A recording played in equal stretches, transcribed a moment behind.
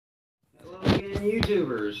and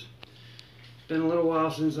YouTubers. It's been a little while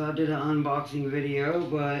since I did an unboxing video,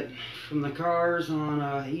 but from the cars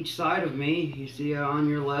on each side of me, you see on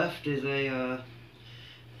your left is a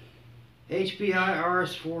HPI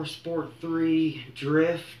RS4 Sport 3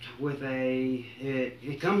 Drift with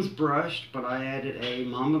it comes brushed, but I added a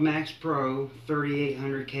Mamba Max Pro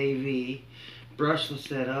 3800 kV brushless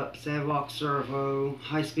setup, Savox servo,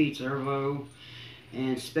 high-speed servo,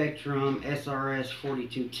 and Spectrum SRS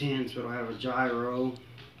 4210, so it'll have a gyro.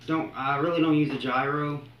 I really don't use a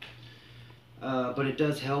gyro, but it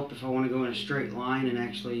does help if I want to go in a straight line and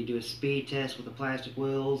actually do a speed test with the plastic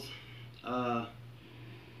wheels.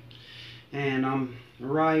 And on the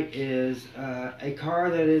right is a car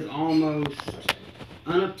that is almost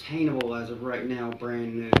unobtainable as of right now,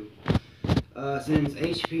 brand new. Since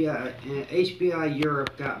HPI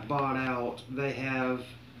Europe got bought out, they have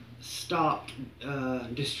stopped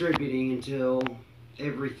distributing until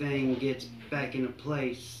everything gets back into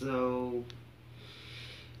place. So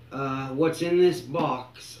what's in this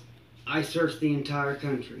box, I searched the entire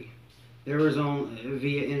country. There was only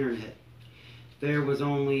via internet. There was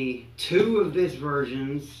only 2 of this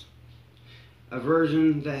versions, a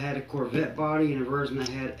version that had a Corvette body and a version that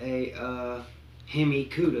had a Hemi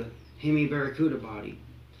Barracuda body.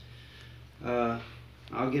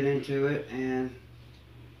 I'll get into it and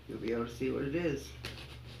you'll be able to see what it is.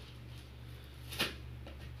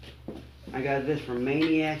 I got this from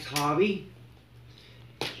Maniac's Hobby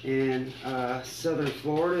in southern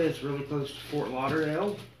Florida. It's really close to Fort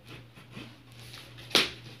Lauderdale.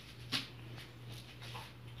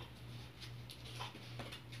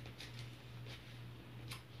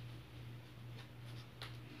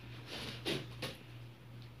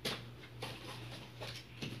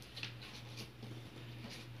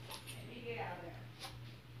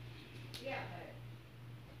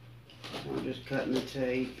 I'm just cutting the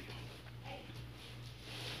tape.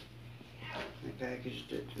 I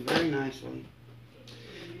packaged it very nicely.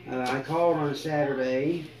 I called on a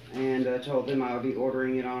Saturday and told them I would be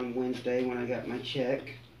ordering it on Wednesday when I got my check.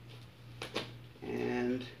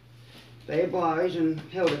 And they obliged and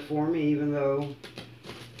held it for me, even though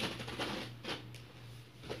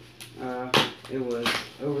it was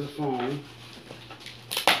over the phone.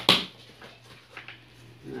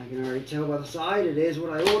 And I can already tell by the side it is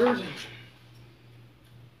what I ordered.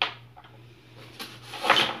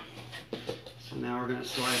 So now we're going to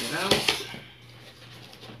slide it out.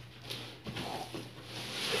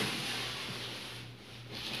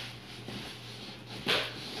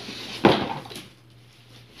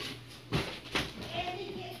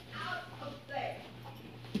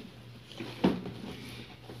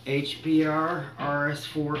 HPR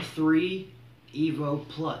RS4 3 EVO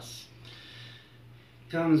Plus.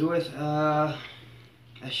 Comes with a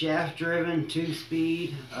shaft-driven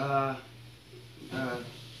 2-speed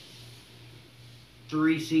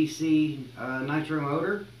 3cc nitro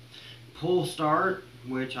motor, pull start,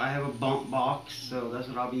 which I have a bump box, so that's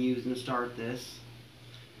what I'll be using to start this.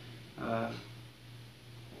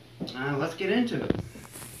 Let's get into it.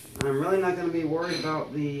 I'm really not going to be worried about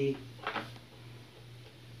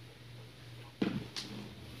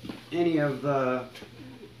any of the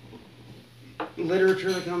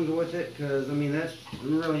literature that comes with it, because I mean that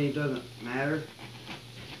really doesn't matter.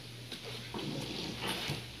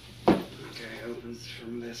 Okay, opens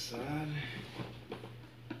from this side.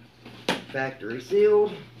 Factory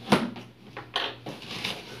sealed.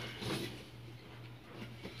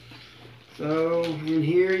 So in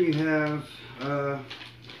here you have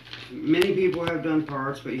many people have done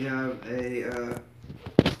parts, but you have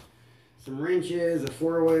some wrenches, a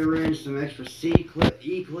 4-way wrench, some extra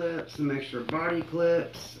E-clips, some extra body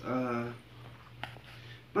clips,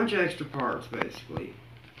 bunch of extra parts basically.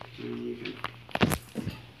 And you can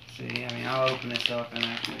see, I mean, I'll open this up and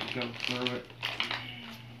actually go through it.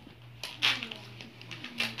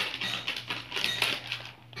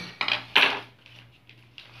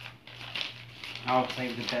 I'll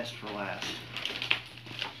save the best for last.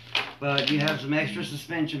 But you have some extra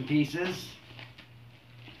suspension pieces.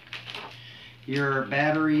 Your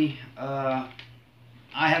battery, I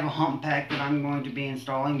have a hump pack that I'm going to be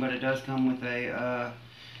installing, but it does come with a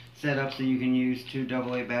setup so you can use 2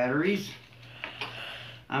 AA batteries.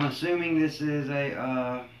 I'm assuming this is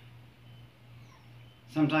a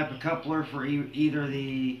some type of coupler for either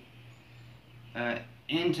the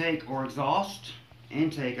intake or exhaust.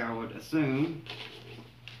 Intake, I would assume.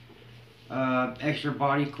 Extra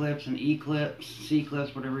body clips and E-clips,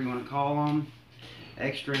 C-clips, whatever you want to call them.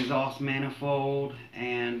 Extra exhaust manifold,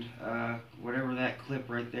 and whatever that clip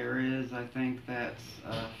right there is, I think that's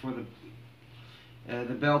for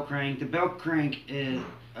the bell crank. The bell crank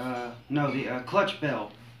clutch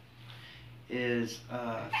belt is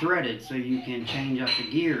threaded, so you can change out the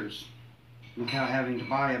gears without having to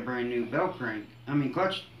buy a brand new belt crank.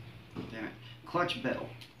 Clutch belt.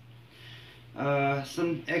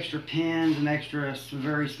 Some extra pins, an extra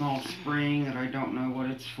very small spring that I don't know what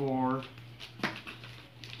it's for.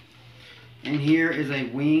 And here is a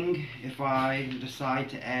wing. If I decide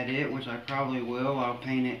to add it, which I probably will, I'll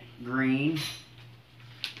paint it green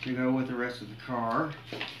to go with the rest of the car.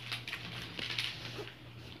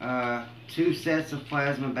 2 sets of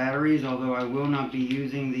plasma batteries, although I will not be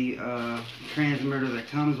using the transmitter that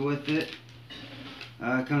comes with it.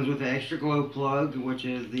 It comes with an extra glow plug, which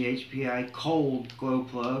is the HPI cold glow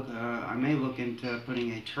plug. I may look into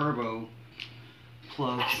putting a turbo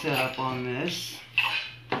plug setup on this.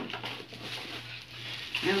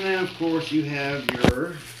 And then, of course, you have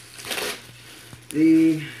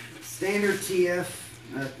the standard TF,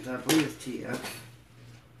 I believe it's TF.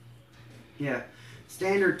 Yeah,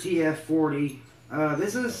 standard TF40.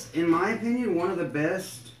 This is, in my opinion, one of the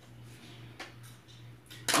best.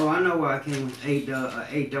 Oh, I know why I came with 8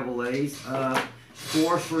 AA's.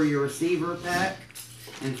 4 for your receiver pack,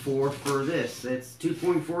 and 4 for this. It's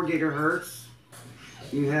 2.4 gigahertz.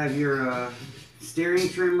 You have your steering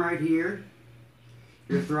trim right here,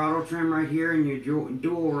 your throttle trim right here, and your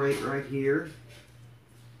dual rate right here.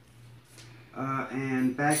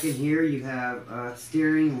 And back in here you have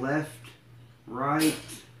steering left, right,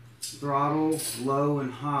 throttle, low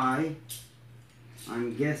and high,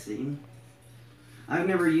 I'm guessing. I've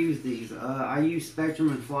never used these. I use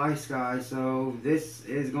Spectrum and FlySky, so this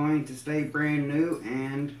is going to stay brand new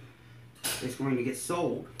and it's going to get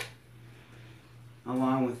sold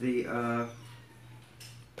along with the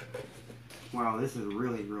wow, this is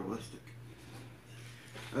really realistic.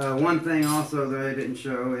 One thing also that I didn't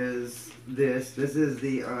show is this. This is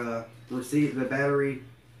the the battery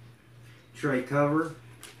tray cover.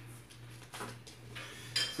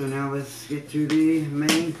 So now let's get to the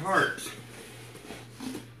main part.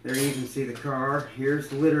 There you can see the car. Here's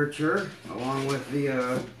the literature along with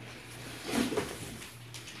the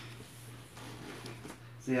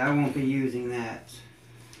see, I won't be using that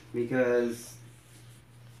because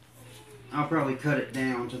I'll probably cut it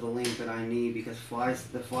down to the length that I need, because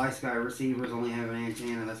the FlySky receivers only have an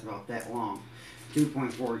antenna that's about that long,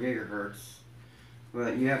 2.4 gigahertz.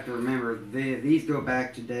 But you have to remember, these go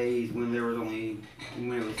back to days when it was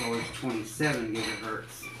always 27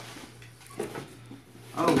 gigahertz.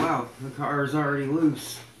 Oh wow, the car is already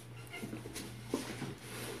loose.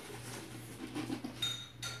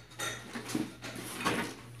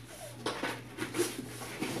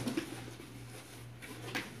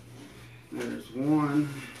 There's one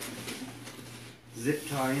zip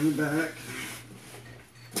tie in the back.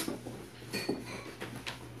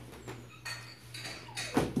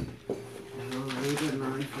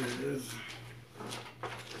 Here it is.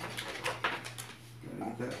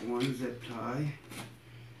 Got that one zip tie.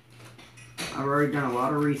 I've already done a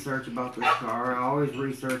lot of research about this car. I always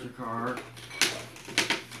research a car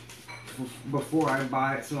before I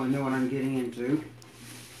buy it, so I know what I'm getting into.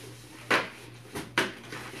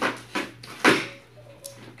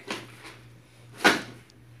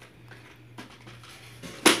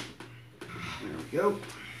 There we go.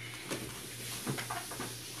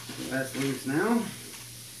 That's loose now.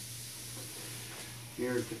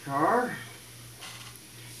 Here's the car.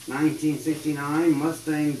 1969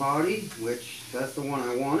 Mustang body, which that's the one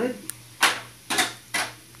I wanted.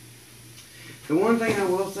 The one thing I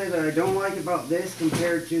will say that I don't like about this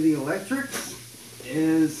compared to the electrics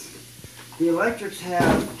is the electrics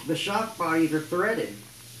have, the shock bodies are threaded.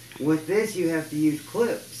 With this you have to use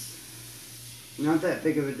clips. Not that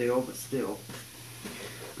big of a deal, but still.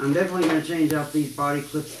 I'm definitely going to change out these body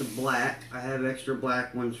clips to black. I have extra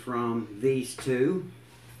black ones from these two.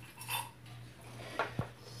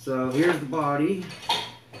 So here's the body.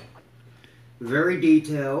 Very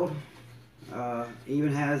detailed.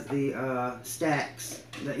 Even has the stacks,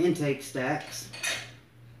 the intake stacks.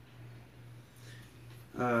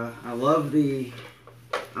 I love the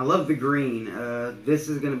green. This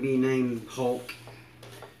is going to be named Hulk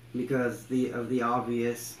because of the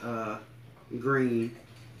obvious green.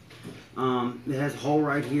 It has a hole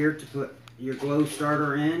right here to put your glow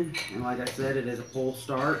starter in, and like I said, it is a pull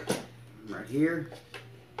start right here.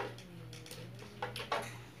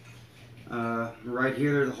 Right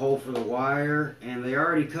here there's a hole for the wire, and they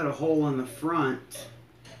already cut a hole in the front,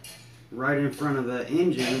 right in front of the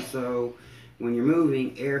engine, so when you're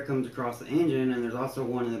moving, air comes across the engine, and there's also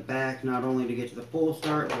one in the back, not only to get to the pull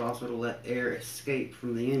start, but also to let air escape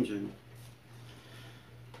from the engine.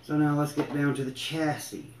 So now let's get down to the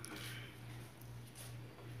chassis.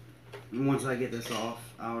 And once I get this off,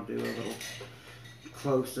 I'll do a little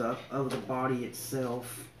close-up of the body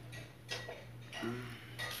itself.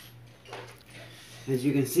 As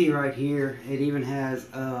you can see right here, it even has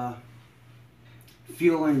a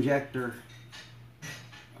fuel injector,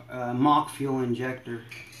 mock fuel injector.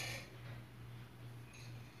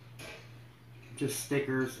 Just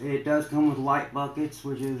stickers. It does come with light buckets,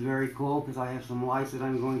 which is very cool because I have some lights that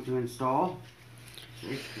I'm going to install.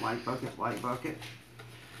 See, light bucket, light bucket.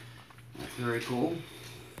 That's very cool.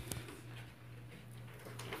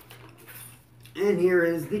 And here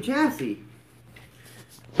is the chassis.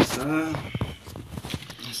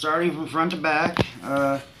 Starting from front to back,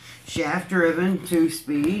 shaft driven,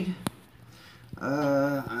 2-speed.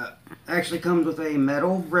 Actually comes with a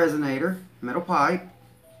metal resonator, metal pipe.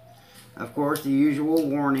 Of course, the usual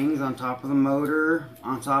warnings on top of the motor,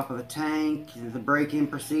 on top of the tank, the break-in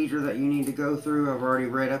procedure that you need to go through. I've already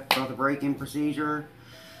read up about the break-in procedure.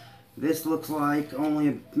 This looks like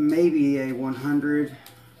only maybe a 100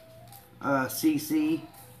 cc.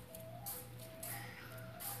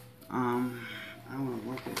 I want to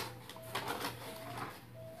look at.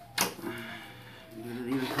 Did it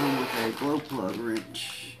even come with a glow plug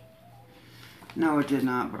wrench? No, it did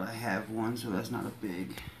not, but I have one, so that's not a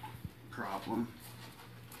big problem.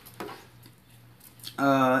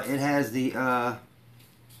 It has the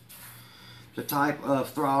type of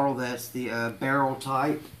throttle that's the barrel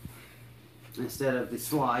type instead of the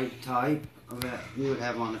slide type that you would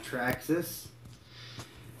have on a Traxxas.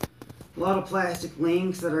 A lot of plastic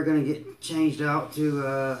links that are going to get changed out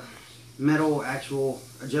to metal actual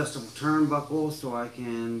adjustable turnbuckles so I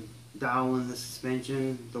can dial in the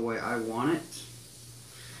suspension the way I want it.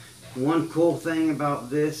 One cool thing about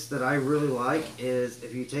this that I really like is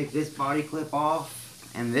if you take this body clip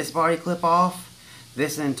off and this body clip off,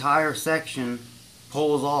 this entire section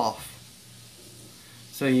pulls off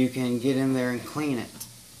so you can get in there and clean it.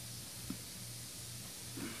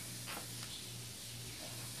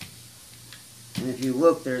 And if you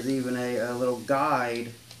look, there's even a little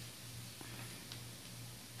guide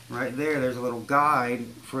right there. There's a little guide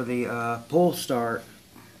for the pull start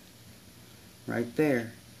right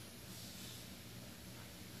there.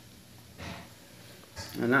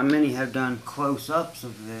 And not many have done close-ups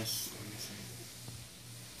of this.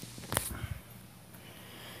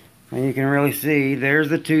 And you can really see there's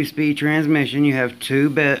the 2-speed transmission. You have 2,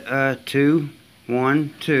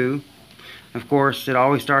 1, 2. Of course, it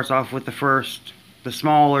always starts off with the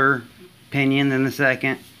smaller pinion, then the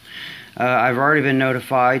second. I've already been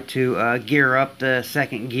notified to gear up the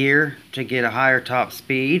second gear to get a higher top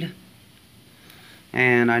speed.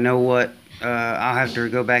 And I know what, I'll have to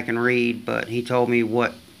go back and read, but he told me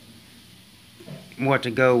what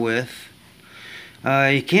to go with.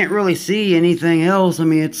 You can't really see anything else. I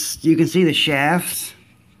mean, you can see the shafts.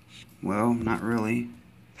 Well, not really.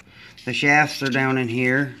 The shafts are down in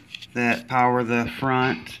here that power the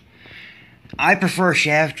front. I prefer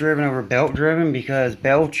shaft driven over belt driven because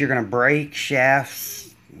belt you're going to brake,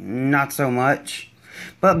 shafts not so much,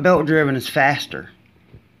 but belt driven is faster.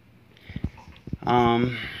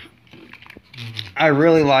 I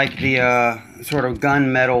really like the sort of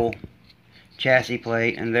gunmetal chassis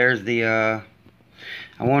plate, and there's the I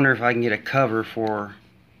wonder if I can get a cover for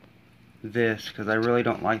this because I really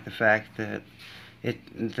don't like the fact that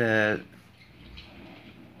the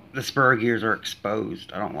spur gears are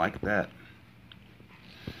exposed. I don't like that.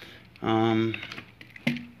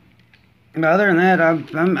 But other than that,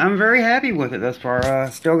 I'm very happy with it thus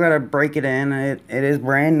far. Still got to break it in. It is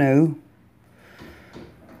brand new,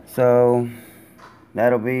 so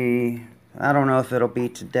that'll be. I don't know if it'll be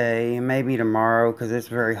today, maybe tomorrow, because it's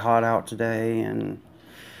very hot out today, and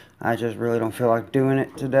I just really don't feel like doing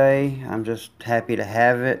it today. I'm just happy to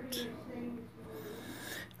have it.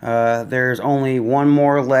 There's only one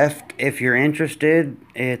more left if you're interested.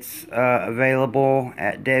 It's available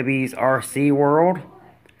at Debbie's RC World.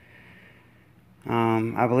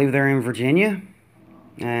 I believe they're in Virginia,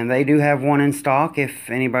 and they do have one in stock if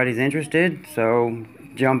anybody's interested, so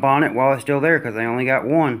jump on it while it's still there because they only got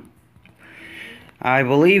one. I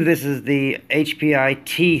believe this is the HPI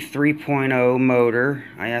T3.0 motor.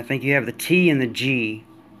 I think you have the T and the G.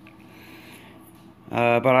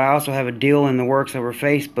 But I also have a deal in the works over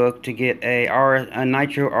Facebook to get a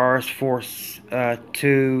Nitro RS4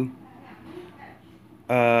 2,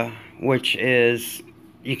 which is,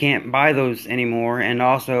 you can't buy those anymore, and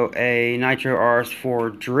also a Nitro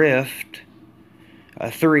RS4 Drift,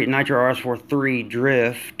 Nitro RS4 3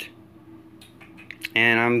 Drift,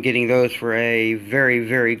 and I'm getting those for a very,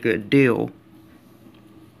 very good deal.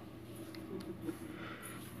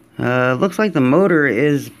 Looks like the motor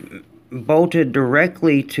is bolted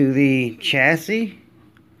directly to the chassis.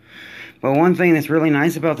 But one thing that's really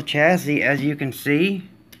nice about the chassis, as you can see,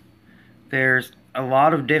 there's a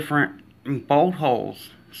lot of different bolt holes.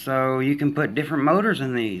 So you can put different motors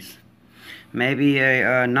in these. Maybe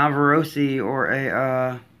a Navarossi or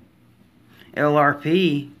a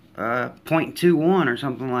LRP 0.21 or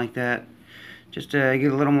something like that. Just to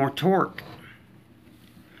get a little more torque.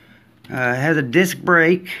 It has a disc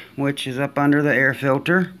brake, which is up under the air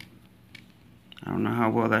filter. I don't know how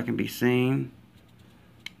well that can be seen.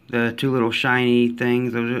 The two little shiny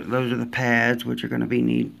things, those are the pads, which are going to be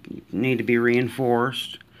need to be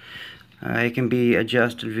reinforced. It can be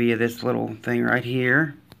adjusted via this little thing right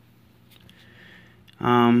here.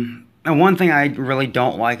 And one thing I really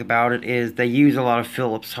don't like about it is they use a lot of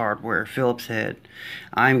Phillips hardware, Phillips head.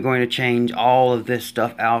 I'm going to change all of this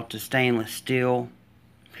stuff out to stainless steel.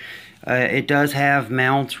 It does have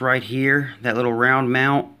mounts right here, that little round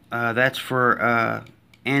mount. That's for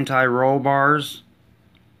anti-roll bars.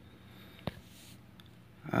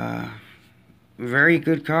 Very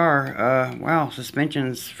good car. Wow,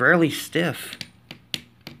 suspension's fairly stiff.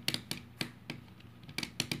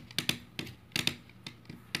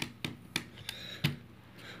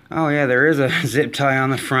 Oh yeah, there is a zip tie on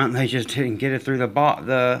the front. They just didn't get it through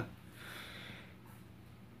the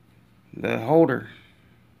holder.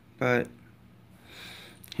 But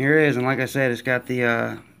here it is, and like I said, it's got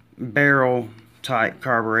the barrel type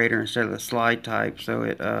carburetor instead of the slide type, so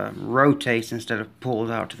it rotates instead of pulls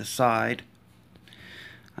out to the side.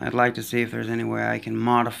 I'd like to see if there's any way I can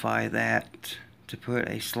modify that to put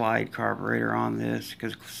a slide carburetor on this,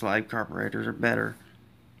 because slide carburetors are better.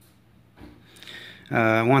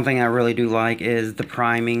 One thing I really do like is the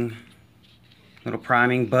priming, little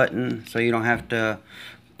priming button, so you don't have to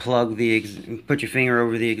put your finger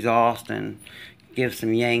over the exhaust and give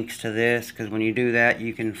some yanks to this, because when you do that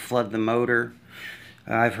you can flood the motor.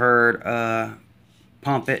 I've heard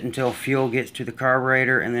pump it until fuel gets to the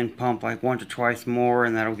carburetor, and then pump like once or twice more,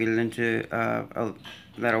 and that'll get it into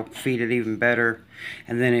that'll feed it even better,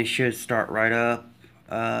 and then it should start right up.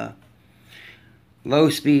 Low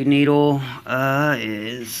speed needle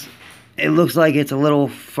it looks like it's a little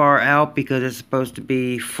far out because it's supposed to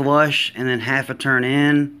be flush and then half a turn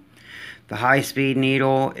in. The high speed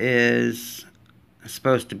needle is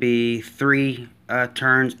supposed to be 3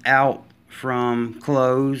 turns out from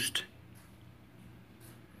closed.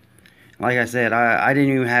 Like I said, I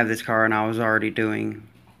didn't even have this car, and I was already doing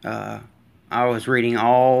I was reading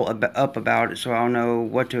all up about it, so I'll know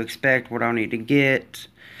what to expect, what I'll need to get.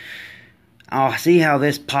 I'll see how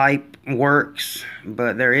this pipe works,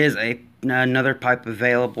 but there is another pipe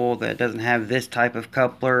available that doesn't have this type of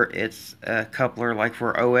coupler. It's a coupler like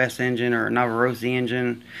for OS engine or a Navarossi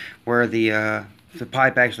engine, where the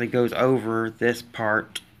pipe actually goes over this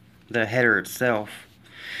part, the header itself.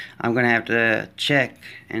 I'm going to have to check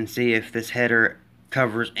and see if this header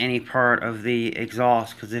covers any part of the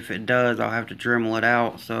exhaust, because if it does, I'll have to Dremel it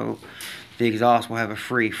out so the exhaust will have a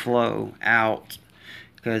free flow out.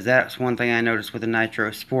 Because that's one thing I noticed with the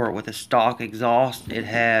Nitro Sport. With the stock exhaust, it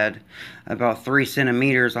had about 3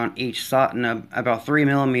 centimeters on each side, and about 3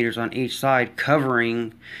 millimeters on each side,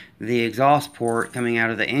 covering the exhaust port coming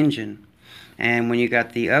out of the engine. And when you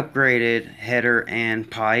got the upgraded header and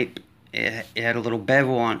pipe, it had a little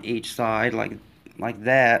bevel on each side, like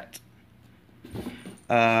that.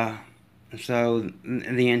 So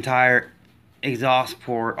the entire exhaust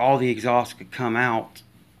port, all the exhaust could come out.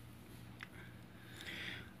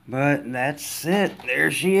 But that's it.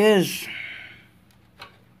 There she is.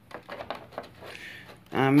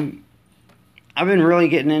 I've been really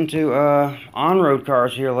getting into on-road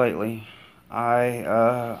cars here lately.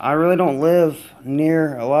 I really don't live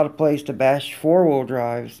near a lot of place to bash four-wheel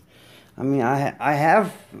drives. I mean, I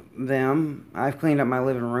have them. I've cleaned up my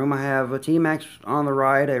living room. I have a T-Max on the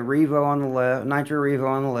right, a Revo on the left, Nitro Revo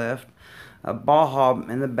on the left, a Baja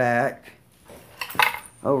in the back.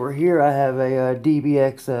 Over here I have a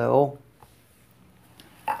DBXL.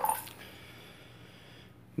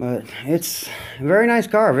 But it's a very nice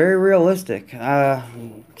car, very realistic.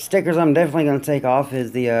 Stickers I'm definitely going to take off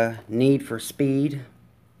is the Need for Speed.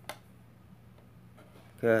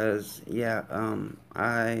 Because, yeah,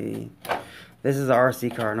 this is an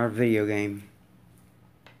RC car, not a video game.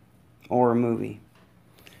 Or a movie.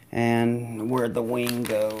 And where'd the wing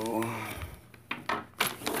go?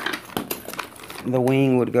 The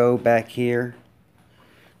wing would go back here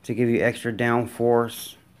to give you extra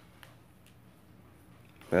downforce.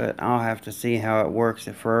 But I'll have to see how it works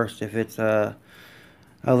at first. If it's a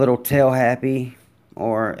little tail happy,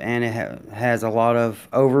 and it has a lot of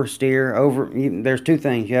oversteer. There's two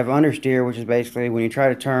things. You have understeer, which is basically when you try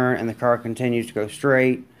to turn and the car continues to go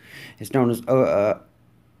straight. It's known as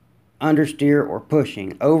understeer or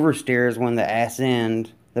pushing. Oversteer is when the ass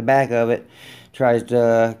end, the back of it, tries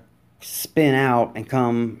to spin out and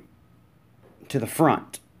come to the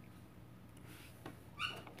front.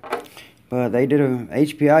 But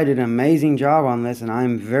HPI did an amazing job on this, and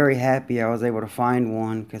I'm very happy I was able to find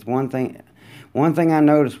one. Because one thing I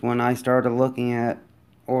noticed when I started looking at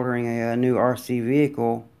ordering a new RC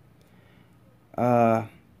vehicle,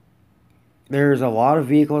 there's a lot of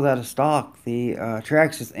vehicles out of stock. The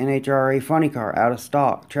Traxxas NHRA Funny Car out of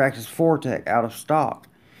stock. Traxxas Fortec out of stock.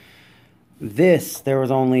 There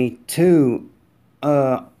was only 2,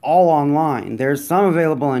 all online. There's some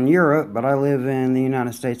available in Europe, but I live in the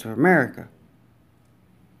United States of America.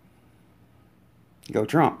 Go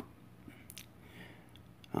Trump.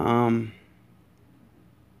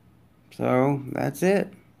 So that's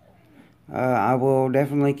it. I will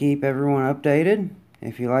definitely keep everyone updated.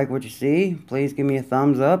 If you like what you see, please give me a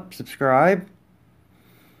thumbs up, subscribe,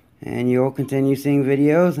 and you'll continue seeing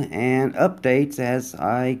videos and updates as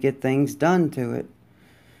I get things done to it.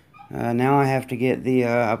 Now I have to get the,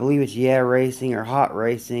 I believe it's Yeah Racing or Hot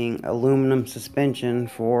Racing aluminum suspension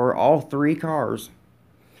for all 3 cars.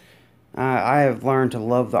 I have learned to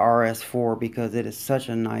love the RS4 because it is such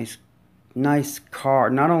a nice car.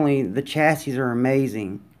 Not only the chassis are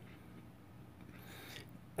amazing.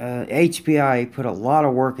 HPI put a lot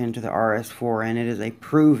of work into the RS4, and it is a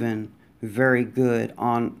proven very good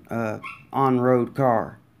on-road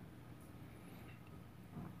car.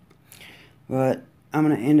 But I'm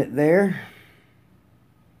going to end it there.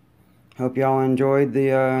 Hope y'all enjoyed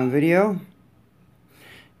the video.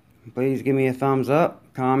 Please give me a thumbs up,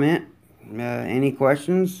 comment, any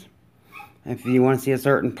questions. If you want to see a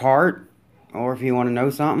certain part, or if you want to know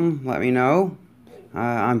something, let me know.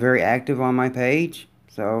 I'm very active on my page.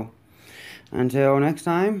 So, until next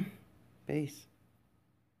time, peace.